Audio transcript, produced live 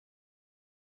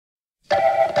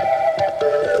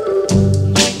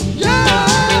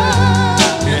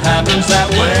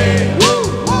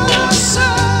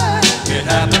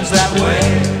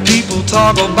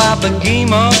talk about the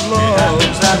game of love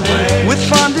with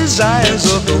fond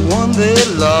desires of the one they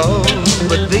love,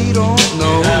 but they don't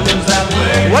know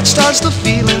what starts the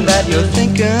feeling that you're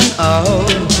thinking of.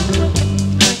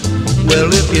 Well,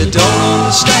 if you don't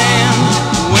understand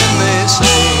when they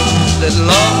say that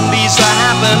love leads to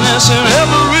happiness in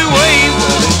every way,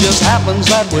 well, it just happens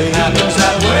that way.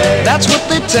 That's what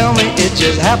they tell me, it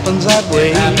just happens that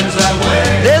way.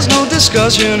 There's no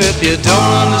discussion if you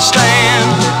don't understand,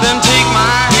 then take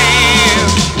my hand.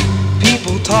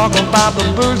 People talk about the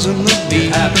birds and the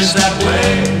bees,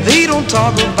 they don't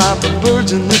talk about the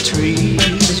birds and the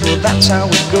trees. Well, that's how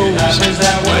it goes.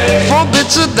 4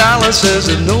 bits of dollar says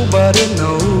that nobody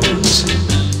knows.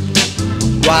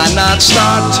 Why not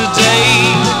start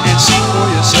today and see for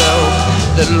yourself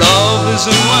that love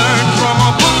isn't learned from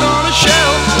a book on a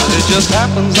shelf. It just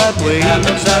happens that way.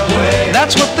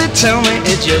 That's what they tell me,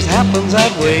 it just happens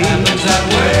that way.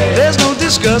 There's no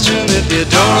discussion if you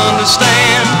don't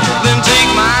understand, then take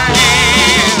my hand.